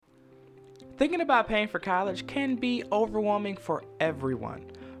Thinking about paying for college can be overwhelming for everyone.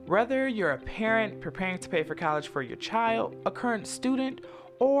 Whether you're a parent preparing to pay for college for your child, a current student,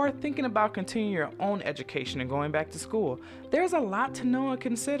 or thinking about continuing your own education and going back to school, there's a lot to know and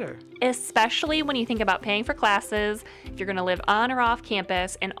consider. Especially when you think about paying for classes, if you're going to live on or off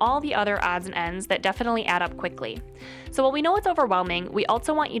campus, and all the other odds and ends that definitely add up quickly. So while we know it's overwhelming, we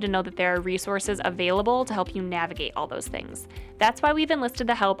also want you to know that there are resources available to help you navigate all those things. That's why we've enlisted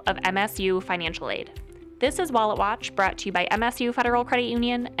the help of MSU Financial Aid. This is Wallet Watch, brought to you by MSU Federal Credit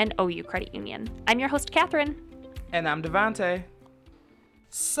Union and OU Credit Union. I'm your host, Catherine. And I'm Devontae.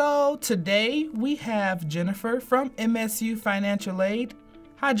 So today we have Jennifer from MSU Financial Aid.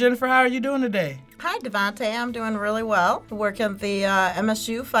 Hi Jennifer, how are you doing today? Hi Devontae, I'm doing really well. I work at the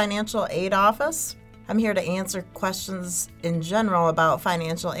MSU Financial Aid office. I'm here to answer questions in general about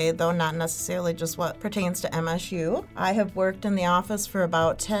financial aid, though not necessarily just what pertains to MSU. I have worked in the office for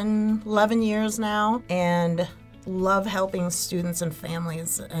about 10, 11 years now and love helping students and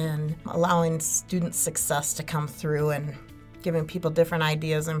families and allowing student success to come through and giving people different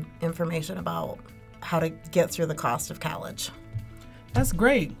ideas and information about how to get through the cost of college. That's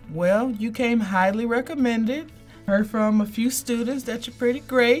great. Well, you came highly recommended. Heard from a few students that you're pretty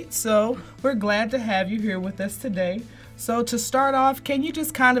great, so we're glad to have you here with us today. So to start off, can you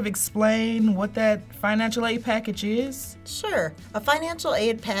just kind of explain what that financial aid package is? Sure. A financial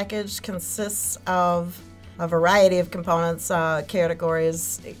aid package consists of a variety of components,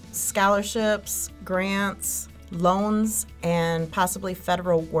 categories, scholarships, grants, loans, and possibly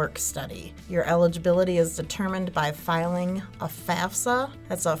federal work study. Your eligibility is determined by filing a FAFSA.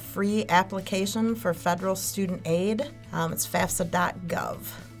 That's a free application for federal student aid. It's FAFSA.gov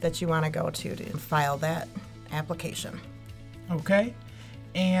that you want to go to file that application. Okay.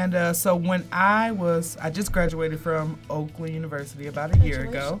 And so when I just graduated from Oakland University about a year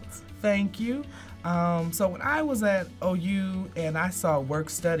ago. Thank you. So when I was at OU and I saw work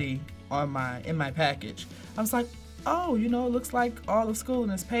study in my package, I was like, oh, it looks like all of schooling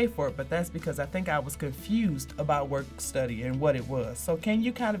is paid for, but that's because I think I was confused about work study and what it was. So can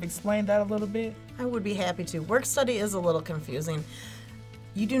you kind of explain that a little bit? I would be happy to. Work study is a little confusing.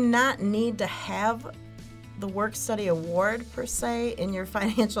 You do not need to have the work study award per se in your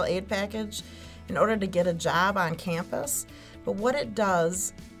financial aid package in order to get a job on campus, but what it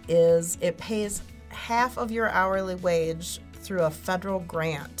does is it pays half of your hourly wage through a federal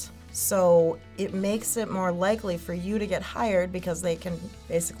grant. So it makes it more likely for you to get hired because they can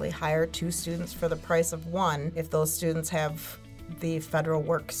basically hire 2 students for the price of 1 if those students have the federal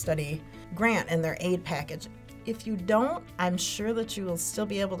work study grant in their aid package. If you don't, I'm sure that you will still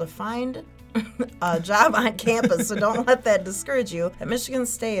be able to find a job on campus, so don't let that discourage you. At Michigan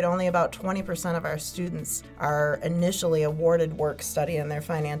State, only about 20% of our students are initially awarded work study in their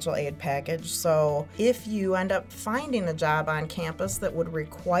financial aid package. So if you end up finding a job on campus that would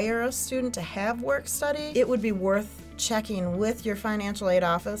require a student to have work study, it would be worth checking with your financial aid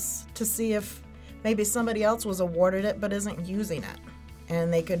office to see if maybe somebody else was awarded it but isn't using it,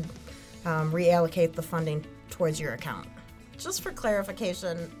 and they could reallocate the funding towards your account. Just for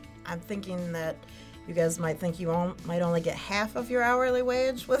clarification, I'm thinking that you guys might think you might only get half of your hourly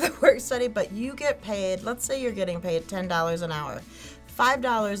wage with a work study, but you get paid, let's say you're getting paid $10 an hour.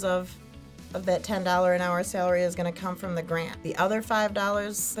 $5 of that $10 an hour salary is going to come from the grant. The other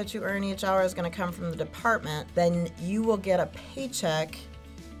 $5 that you earn each hour is going to come from the department. Then you will get a paycheck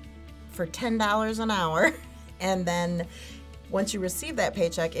for $10 an hour, and then once you receive that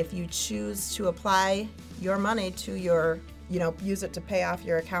paycheck, if you choose to apply your money to use it to pay off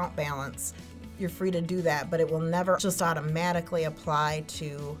your account balance, you're free to do that, but it will never just automatically apply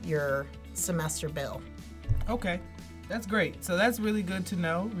to your semester bill. Okay, that's great. So that's really good to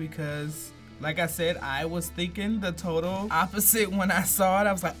know because, like I said, I was thinking the total opposite when I saw it.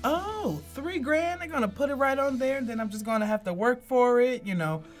 I was like, oh, $3,000, they're gonna put it right on there, and then I'm just gonna have to work for it,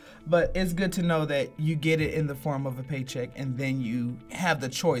 But it's good to know that you get it in the form of a paycheck, and then you have the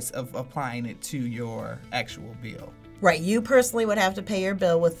choice of applying it to your actual bill. Right, you personally would have to pay your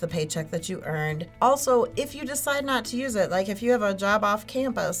bill with the paycheck that you earned. Also, if you decide not to use it, like if you have a job off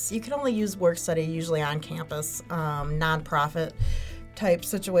campus, you can only use work study usually on campus, nonprofit type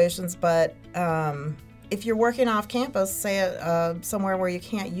situations. But if you're working off campus, say at somewhere where you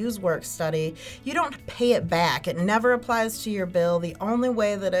can't use work study, you don't pay it back. It never applies to your bill. The only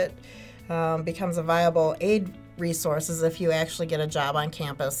way that it becomes a viable aid resource is if you actually get a job on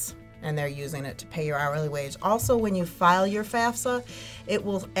campus and they're using it to pay your hourly wage. Also, when you file your FAFSA, it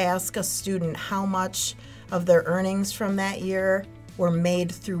will ask a student how much of their earnings from that year were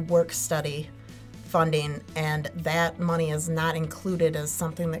made through work study funding, and that money is not included as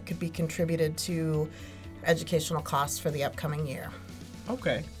something that could be contributed to educational costs for the upcoming year.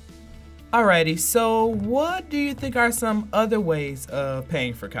 Okay. Alrighty, so what do you think are some other ways of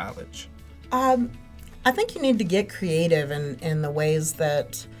paying for college? I think you need to get creative in the ways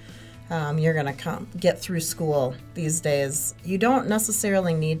that you're going to get through school these days. You don't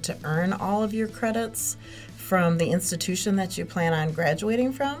necessarily need to earn all of your credits from the institution that you plan on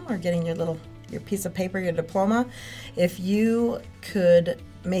graduating from or getting your piece of paper, your diploma. If you could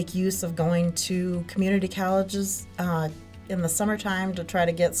make use of going to community colleges in the summertime to try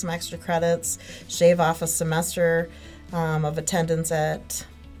to get some extra credits, shave off a semester of attendance at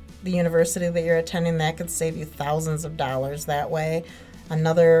the university that you're attending, that could save you thousands of dollars that way.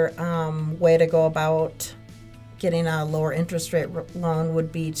 Another way to go about getting a lower interest rate loan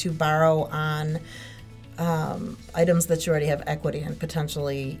would be to borrow on items that you already have equity in,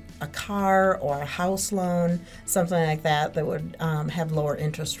 potentially a car or a house loan, something like that would have lower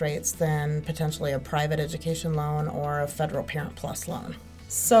interest rates than potentially a private education loan or a federal Parent Plus loan.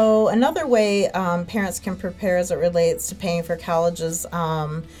 So another way parents can prepare as it relates to paying for colleges,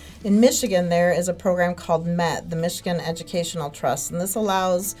 in Michigan there is a program called MET, the Michigan Educational Trust, and this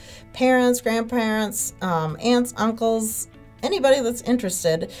allows parents, grandparents, aunts, uncles, anybody that's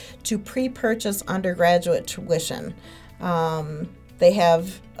interested to pre-purchase undergraduate tuition. They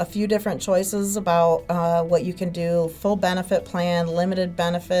have a few different choices about what you can do: full benefit plan, limited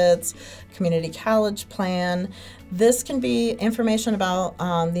benefits, community college plan. This can be information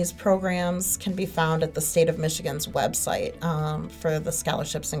about these programs can be found at the state of Michigan's website for the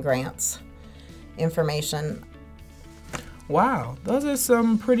scholarships and grants information. Wow, those are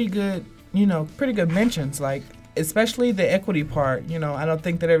some pretty good mentions, like especially the equity part. I don't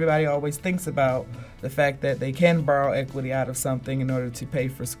think that everybody always thinks about the fact that they can borrow equity out of something in order to pay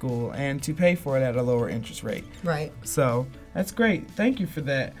for school and to pay for it at a lower interest rate. Right. So that's great. Thank you for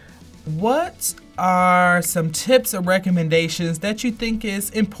that. What are some tips or recommendations that you think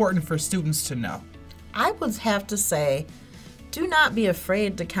is important for students to know? I would have to say, do not be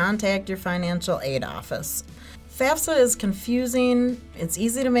afraid to contact your financial aid office. FAFSA is confusing. It's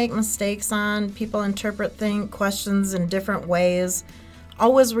easy to make mistakes on. People interpret questions in different ways.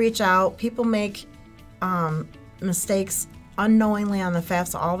 Always reach out. People make mistakes unknowingly on the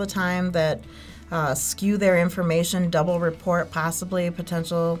FAFSA all the time that skew their information, double report possibly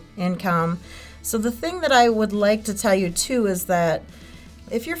potential income. So the thing that I would like to tell you too is that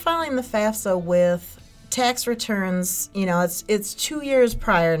if you're filing the FAFSA with tax returns, it's 2 years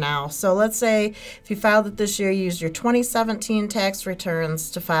prior now. So let's say if you filed it this year, you used your 2017 tax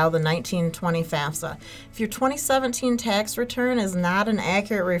returns to file the 1920 FAFSA. If your 2017 tax return is not an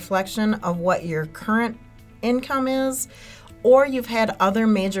accurate reflection of what your current income is, or you've had other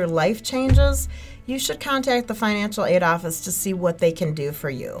major life changes, you should contact the financial aid office to see what they can do for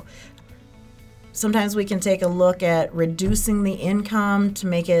you. Sometimes we can take a look at reducing the income to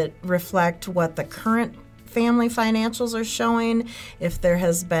make it reflect what the current family financials are showing. If there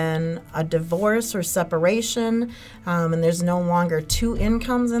has been a divorce or separation and there's no longer two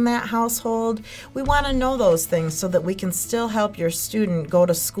incomes in that household, we want to know those things so that we can still help your student go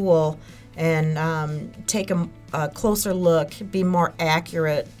to school and take a closer look, be more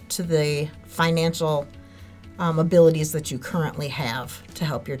accurate to the financial abilities that you currently have to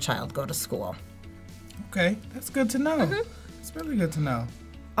help your child go to school. Okay, that's good to know. Mm-hmm. It's really good to know.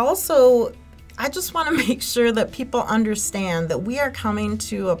 Also, I just want to make sure that people understand that we are coming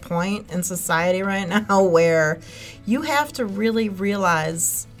to a point in society right now where you have to really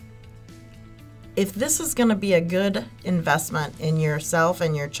realize if this is going to be a good investment in yourself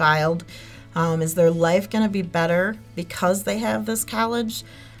and your child. Is their life going to be better because they have this college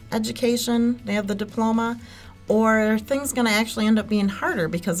education, they have the diploma? Or are things going to actually end up being harder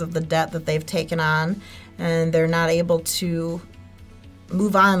because of the debt that they've taken on and they're not able to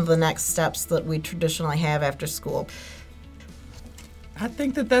move on to the next steps that we traditionally have after school? I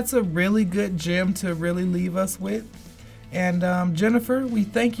think that that's a really good gem to really leave us with. And Jennifer, we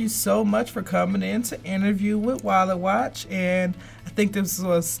thank you so much for coming in to interview with Wallet Watch. And I think this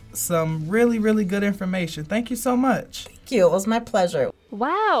was some really, really good information. Thank you so much. Thank you. It was my pleasure.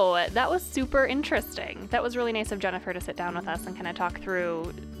 Wow, that was super interesting. That was really nice of Jennifer to sit down with us and kind of talk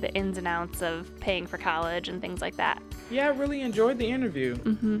through the ins and outs of paying for college and things like that. Yeah, I really enjoyed the interview.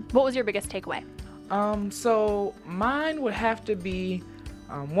 Mm-hmm. What was your biggest takeaway? So mine would have to be,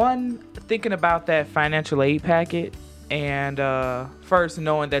 one, thinking about that financial aid packet. And first,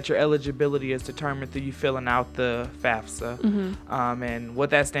 knowing that your eligibility is determined through you filling out the FAFSA. Mm-hmm. And what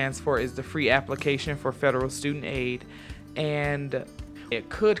that stands for is the free application for federal student aid. And it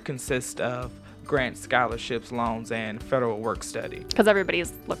could consist of grant scholarships, loans, and federal work study. Because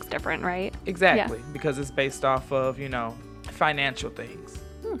everybody's looks different, right? Exactly, Yeah. because it's based off of, financial things.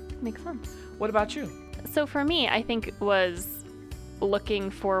 Makes sense. What about you? So for me, I think it was looking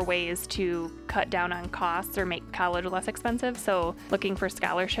for ways to cut down on costs or make college less expensive. So looking for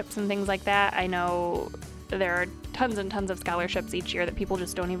scholarships and things like that. I know there are tons and tons of scholarships each year that people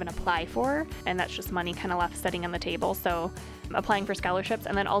just don't even apply for, and that's just money kind of left sitting on the table. So applying for scholarships,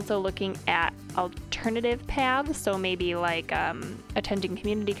 and then also looking at alternative paths. So maybe like attending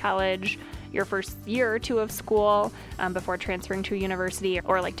community college your first year or two of school before transferring to a university,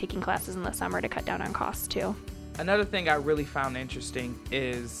 or like taking classes in the summer to cut down on costs too. Another thing I really found interesting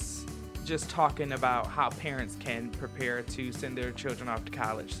is just talking about how parents can prepare to send their children off to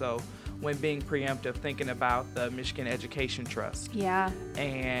college. So when being preemptive, thinking about the Michigan Education Trust. Yeah.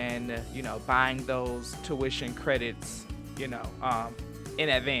 And, buying those tuition credits, in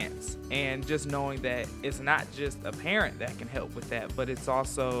advance. And just knowing that it's not just a parent that can help with that, but it's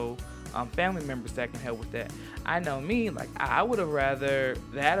also family members that can help with that. I know me, like, I would have rather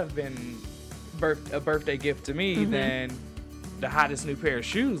that have been a birthday gift to me than the hottest new pair of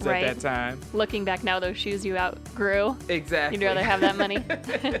shoes Right. at that time. Looking back now, those shoes you outgrew. Exactly. You'd rather have that money.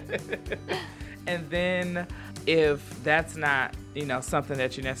 And then if that's not, something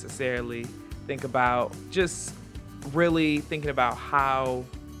that you necessarily think about, just really thinking about how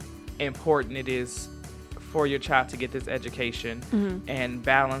important it is for your child to get this education and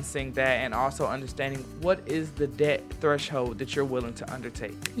balancing that, and also understanding what is the debt threshold that you're willing to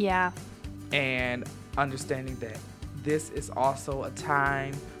undertake. Yeah. And understanding that this is also a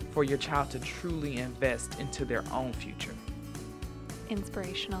time for your child to truly invest into their own future.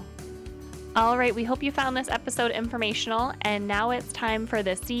 Inspirational. All right, we hope you found this episode informational, and now it's time for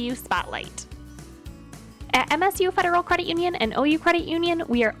the CU Spotlight. At MSU Federal Credit Union and OU Credit Union,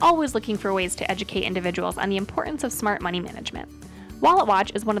 we are always looking for ways to educate individuals on the importance of smart money management. Wallet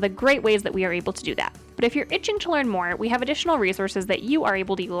Watch is one of the great ways that we are able to do that. But if you're itching to learn more, we have additional resources that you are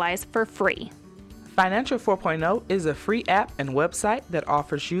able to utilize for free. Financial 4.0 is a free app and website that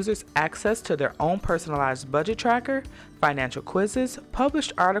offers users access to their own personalized budget tracker, financial quizzes,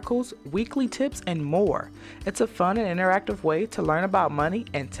 published articles, weekly tips, and more. It's a fun and interactive way to learn about money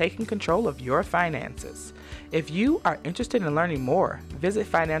and taking control of your finances. If you are interested in learning more, visit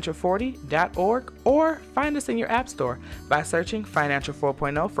financial40.org or find us in your app store by searching Financial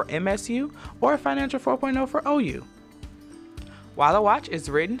 4.0 for MSU or Financial 4.0 for OU. Wallet Watch is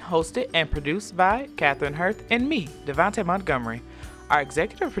written, hosted, and produced by Catherine Hirth and me, Devontae Montgomery. Our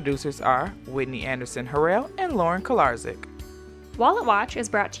executive producers are Whitney Anderson-Harrell and Lauren Kolarczyk. Wallet Watch is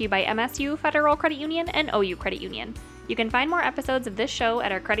brought to you by MSU Federal Credit Union and OU Credit Union. You can find more episodes of this show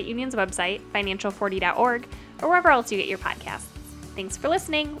at our credit union's website, financial40.org, or wherever else you get your podcasts. Thanks for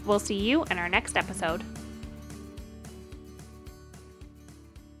listening. We'll see you in our next episode.